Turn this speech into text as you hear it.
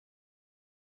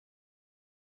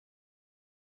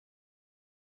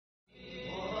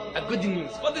a good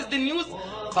news. What is the news?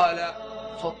 قال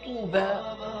فطوبى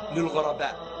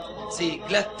للغرباء. Say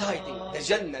glad tidings, the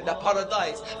Jannah, the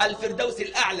paradise, الفردوس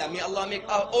الأعلى. May Allah make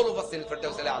all of us in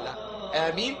الفردوس الأعلى.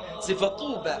 Ameen. Say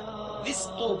فطوبى. This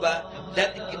طوبى,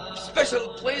 that special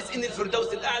place in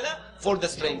الفردوس الأعلى for the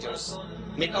strangers.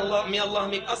 May Allah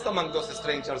make us among those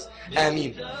strangers.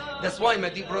 Ameen. That's why, my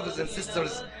dear brothers and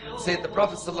sisters, said the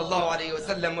Prophet sallallahu alaihi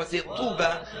wasallam was say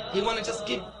Tuba. He want to just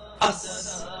give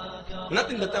us,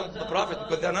 not in the time of the Prophet,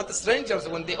 because they are not strangers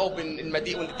when they open in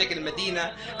Medina, when they take in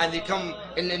Medina and they come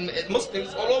in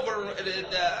Muslims all over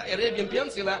the Arabian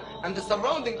Peninsula and the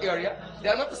surrounding area. They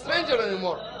are not a stranger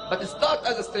anymore, but start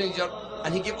as a stranger,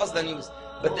 and he give us the news.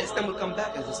 But the Islam will come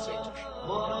back as a stranger.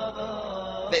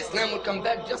 The Islam will come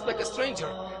back just like a stranger.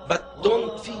 But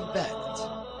don't feel bad.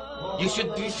 You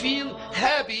should feel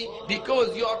happy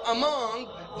because you are among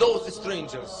those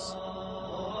strangers.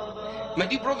 My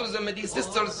dear brothers and my dear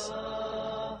sisters,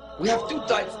 we have two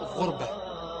types of ghurba.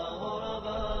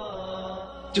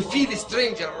 To feel a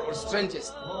stranger or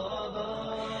strangest.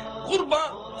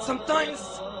 Ghurba,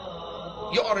 sometimes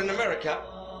you are in America,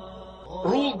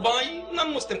 ruled by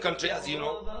non-Muslim country, as you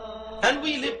know, and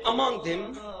we live among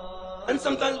them. And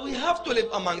sometimes we have to live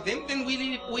among them, then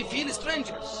we feel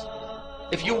strangers.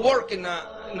 If you work in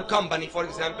a company, for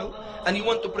example, and you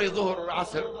want to pray Dhuhr or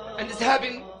Asr, and it's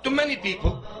happened to many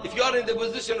people, if you are in the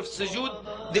position of sujood,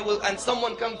 and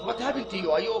someone comes, what happened to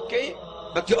you? Are you okay?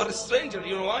 But you are a stranger,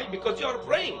 you know why? Because you are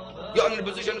praying. You are in the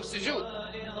position of sujood.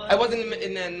 I was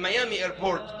in Miami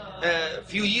airport a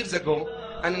few years ago,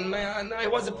 and I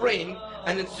was praying,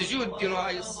 and in sujood, you know,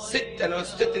 I sit in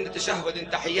the tashahhud, in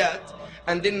tahiyyat,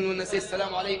 and then when I say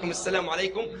Assalamu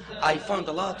alaikum, I found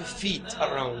a lot of feet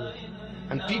around me.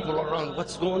 And people around,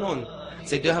 what's going on?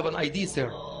 Say, do you have an ID,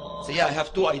 sir? Say, yeah, I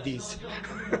have 2 IDs.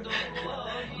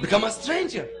 Become a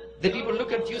stranger. The people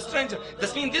look at you stranger.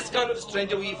 That means this kind of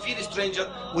stranger, we feel a stranger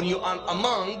when you are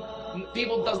among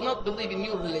people does not believe in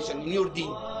your religion, in your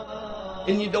deen,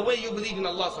 in the way you believe in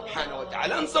Allah subhanahu wa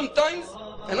ta'ala. And sometimes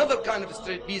another kind of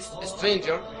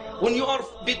stranger, when you are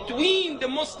between the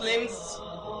Muslims,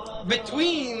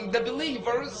 between the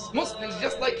believers, Muslims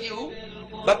just like you,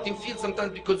 but you feel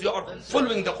sometimes because you are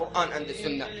following the Quran and the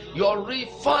Sunnah. You are read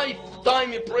 5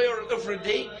 times prayer every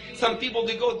day. Some people,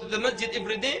 they go to the masjid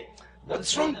every day.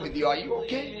 What's wrong with you? Are you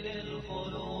okay?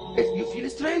 If you feel a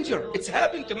stranger. It's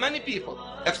happened to many people.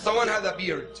 If someone has a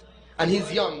beard and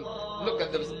he's young, look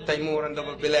at the Taimur and the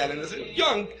Bilal and they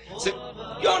young. Say,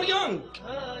 you're young.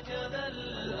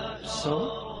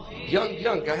 So,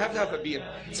 young, I have to have a beard.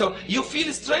 So you feel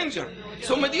a stranger.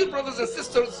 So my dear brothers and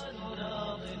sisters,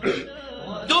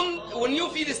 when you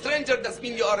feel a stranger, that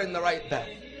means you are in the right path.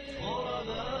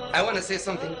 I want to say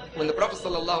something. When the Prophet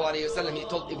ﷺ, he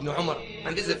told Ibn Umar,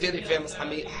 and this is a very famous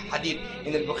hadith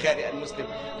in al-Bukhari and Muslim.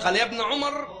 قال يا ابن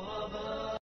عمر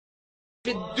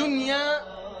في الدنيا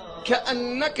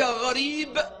كأنك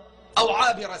غريب أو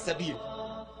عابر سبيل.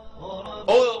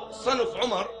 Oh son of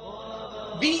Umar,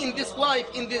 be in this life,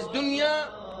 in this dunya,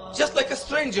 just like a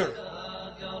stranger.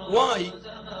 Why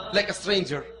like a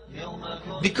stranger?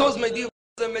 Because my dear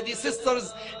brothers and my dear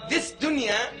sisters, this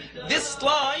dunya, this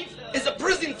life is a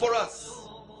prison for us.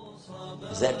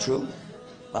 Is that true?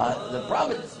 The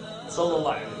Prophet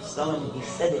sallallahu alaihi wasallam, he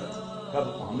said it.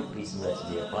 Prophet Muhammad, peace and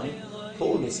blessings be upon him,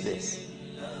 told us this.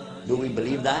 Do we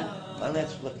believe that? Well,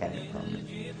 let's look at it for a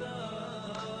minute.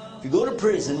 If you go to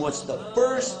prison, what's the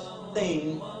first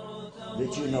thing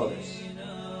that you notice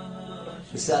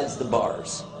besides the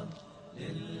bars?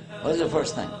 What's the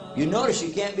first thing? You notice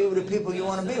you can't be with the people you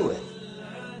want to be with,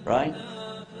 right?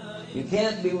 You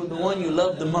can't be with the one you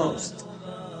love the most,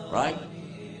 right?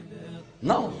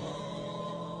 No.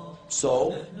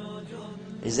 So,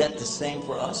 is that the same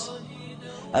for us?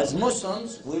 As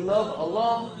Muslims, we love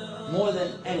Allah more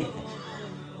than anything.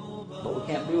 But we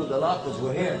can't be with Allah because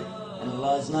we're here, and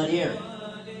Allah is not here.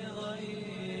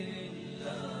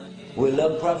 We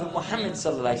love Prophet Muhammad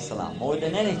sallallahu alaihi wasallam more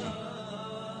than anything.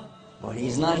 But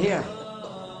he's not here.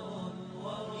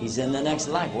 He's in the next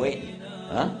life waiting.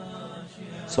 Huh?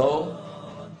 So,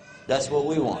 that's what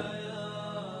we want.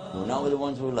 We're not with the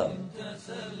ones we love.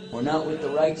 We're not with the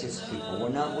righteous people. We're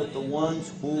not with the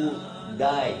ones who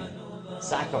died,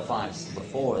 sacrificed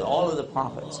before. All of the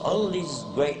prophets, all of these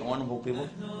great and wonderful people,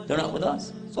 they're not with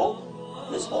us. So,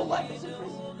 this whole life is a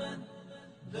prison.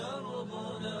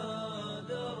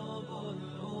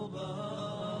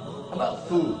 About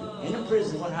food. In a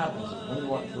prison, what happens when you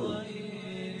want food?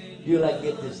 You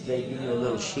get this, they give you a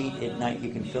little sheet at night,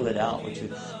 you can fill it out with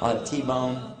your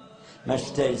T-bone,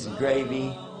 mashed potatoes and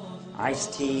gravy,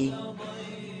 iced tea,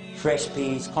 fresh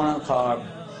peas, corn on the cob,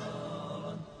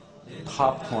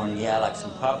 popcorn, yeah, like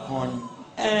some popcorn,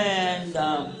 and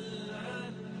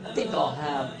I think I'll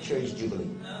have Cherry's Jubilee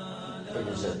for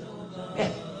dessert.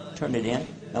 Yeah, turn it in,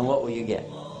 and what will you get?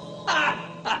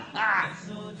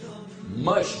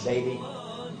 Mush, baby.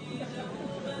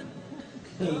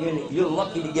 You're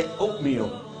lucky to get oatmeal.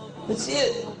 That's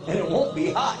it, and it won't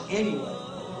be hot anyway.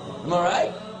 Am I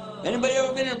right? Anybody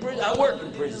ever been in prison? I work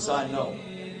in prison, so I know.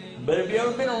 But have you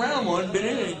ever been around one, been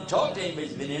in it, talked to anybody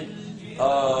who's been in,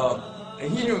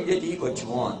 and you don't get to eat what you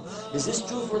want? Is this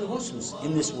true for the Muslims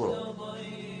in this world?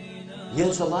 Yeah,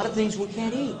 there's a lot of things we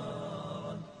can't eat.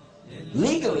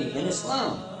 Legally, in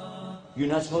Islam, you're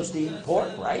not supposed to eat pork,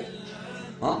 right?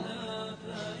 Huh?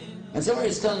 And somebody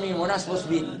was telling me we're not supposed to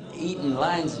be eating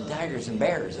lions and tigers and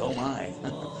bears. Oh my.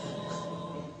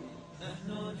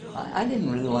 I didn't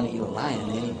really want to eat a lion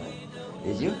anyway.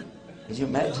 Did you? Did you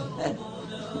imagine that?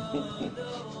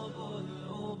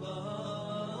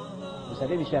 Vous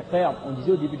savez, mes chers frères, on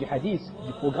disait au début du hadith,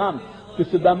 du programme, que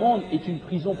ce bas monde est une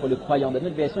prison pour le croyant. Dans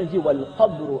notre version, il dit Wal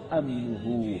qabru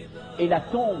amnuhu. Et la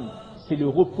tombe, c'est le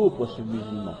repos pour ce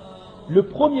musulman. Le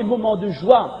premier moment de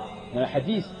joie, dans le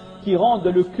hadith, qui rentre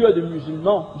dans le cœur du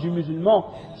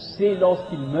musulman, c'est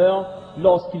lorsqu'il meurt,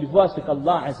 lorsqu'il voit ce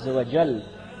qu'Allah Azza wa Jal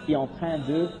est en train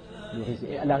de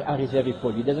réserver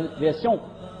pour lui. Dans notre version,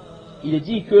 il est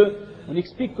dit que, on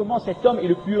explique comment cet homme est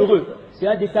le plus heureux. C'est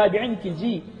un des tabi'in qui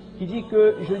dit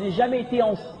que je n'ai jamais été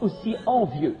aussi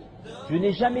envieux, je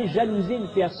n'ai jamais jalousé une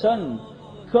personne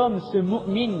comme ce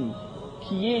mu'min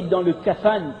qui est dans le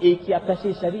kafan et qui a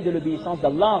passé sa vie de l'obéissance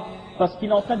d'Allah, parce qu'il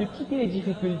est en train de quitter les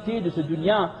difficultés de ce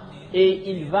dunya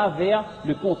et il va vers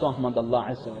le contentement d'Allah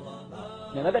Azza wa Jalla.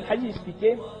 Il y en avait un hadith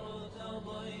expliqué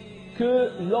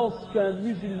que lorsqu'un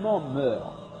musulman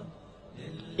meurt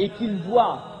et qu'il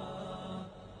voit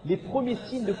les premiers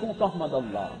signes de contentement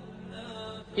d'Allah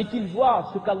et qu'il voit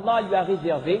ce qu'Allah lui a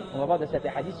réservé, on va voir dans cet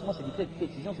hadith, souvent c'est des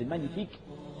précisions, c'est magnifique.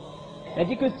 Il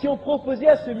dit que si on proposait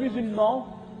à ce musulman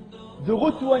de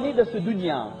retourner dans ce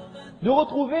dunya, de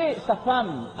retrouver sa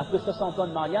femme après 60 ans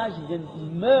de mariage, il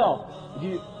meurt,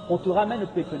 il dit on te ramène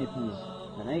auprès de ton épouse.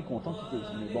 Il y en a un qui est content de quitter,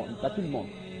 mais bon, pas tout le monde.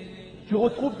 Tu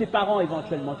retrouves tes parents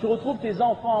éventuellement, tu retrouves tes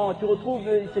enfants, tu retrouves,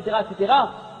 etc., etc.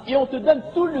 Et on te donne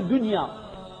tout le dunya.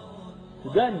 On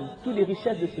te donne toutes les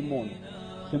richesses de ce monde.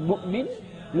 Ce mu'min,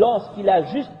 lorsqu'il a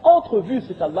juste entrevu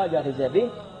ce qu'Allah lui a réservé,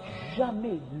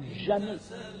 jamais,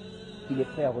 il est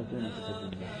prêt à retourner sur ce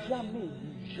dunya. Jamais,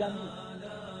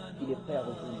 il est prêt à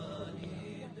retourner sur ce dunya.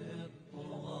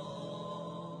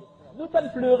 Nous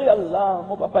sommes pleurer, Allah,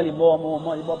 mon papa est mort, mon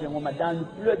maman est mort, mon madame, nous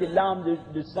pleurons des larmes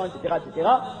de sang, etc., etc.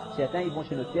 Certains, ils vont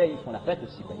chez notaire, ils font la fête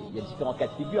aussi. Il y a différents cas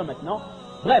de figure maintenant.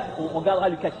 Bref, on gardera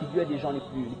le cas de figure des gens les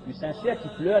plus sincères qui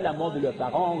pleurent la mort de leurs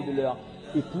parents ou de leur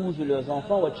épouse, de leurs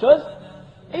enfants ou autre chose.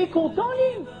 Et content,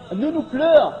 lui. Nous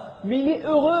pleure, mais il est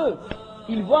heureux.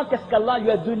 Il voit qu'est-ce qu'Allah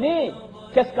lui a donné,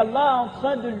 qu'est-ce qu'Allah est en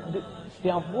train de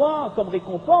faire voir comme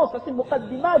récompense. Ça, c'est le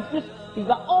muqaddimah, juste il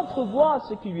va entrevoir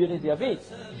ce qui lui est réservé.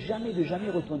 Jamais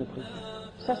retourne près.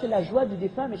 Ça, c'est la joie du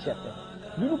défunt, mes chers frères.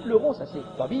 Nous pleurons, ça c'est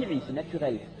tabi'i, c'est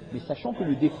naturel. Mais sachons que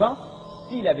le défunt,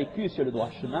 s'il a vécu sur le droit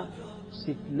chemin,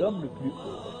 c'est l'homme le plus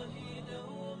heureux.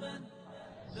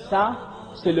 Ça,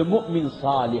 c'est le mu'min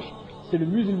salih. C'est le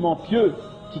musulman pieux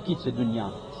qui quitte ce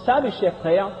dunya. Ça, mes chers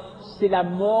frères, c'est la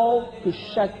mort que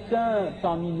chacun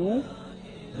parmi nous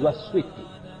doit souhaiter.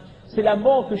 C'est la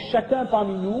mort que chacun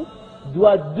parmi nous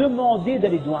doit demander dans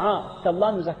les doigts,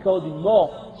 qu'Allah nous accorde une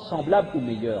mort semblable ou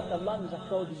meilleure. Qu'Allah nous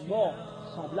accorde une mort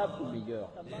semblable ou meilleure.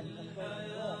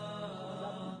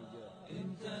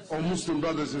 Oh, Muslim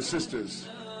brothers and sisters,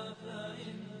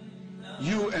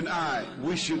 you and I,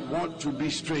 we should want to be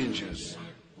strangers.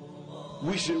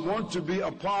 We should want to be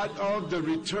a part of the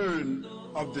return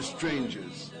of the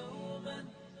strangers.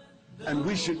 And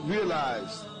we should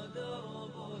realize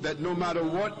that no matter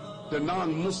what the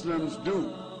non-Muslims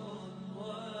do,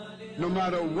 no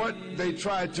matter what they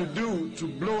try to do to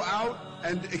blow out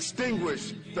and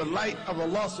extinguish the light of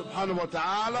Allah subhanahu wa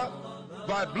ta'ala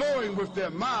by blowing with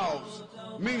their mouths,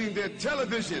 meaning their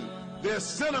television, their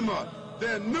cinema,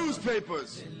 their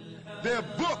newspapers, their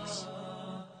books,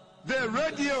 their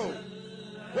radio,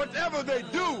 whatever they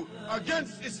do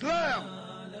against Islam,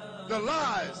 the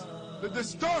lies, the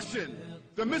distortion,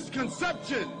 the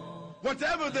misconception,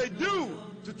 whatever they do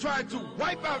to try to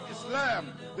wipe out Islam,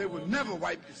 they will never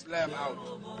wipe Islam out,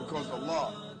 because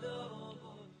Allah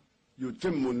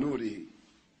yutimmu nurihi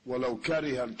walau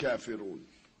kariha al-kafirun.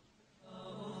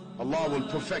 Allah will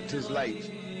perfect His light,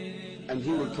 and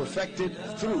He will perfect it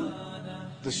through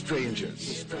the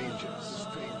strangers.